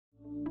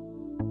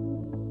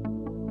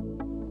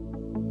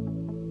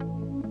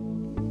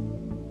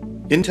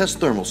inTEST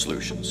Thermal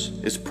Solutions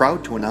is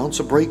proud to announce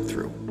a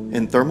breakthrough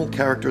in thermal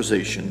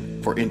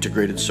characterization for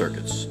integrated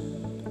circuits.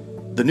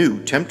 The new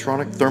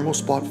Temptronic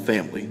ThermoSpot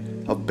family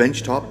of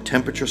benchtop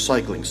temperature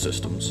cycling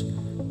systems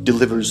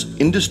delivers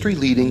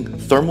industry-leading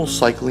thermal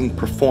cycling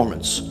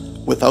performance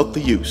without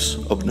the use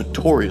of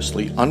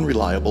notoriously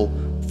unreliable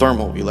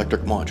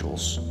thermoelectric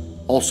modules,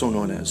 also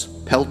known as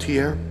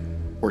Peltier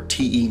or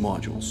TE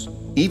modules.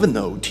 Even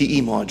though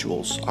TE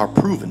modules are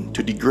proven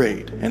to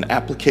degrade in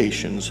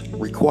applications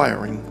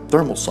requiring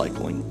thermal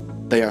cycling,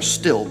 they are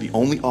still the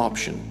only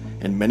option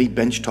in many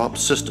benchtop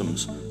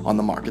systems on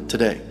the market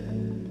today.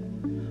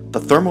 The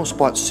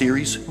ThermoSpot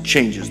Series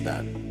changes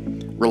that,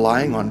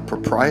 relying on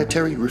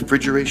proprietary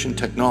refrigeration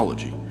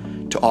technology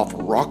to offer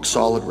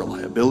rock-solid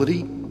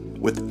reliability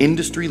with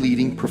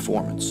industry-leading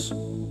performance.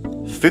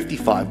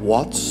 55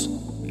 watts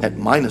at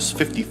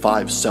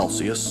 -55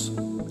 Celsius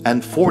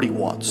and 40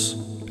 watts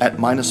at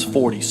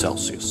 -40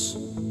 Celsius.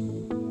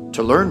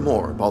 To learn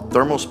more about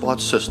ThermoSpot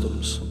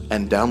systems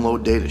and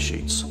download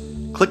datasheets,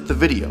 click the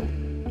video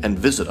and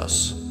visit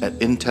us at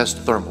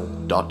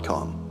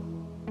intestthermal.com.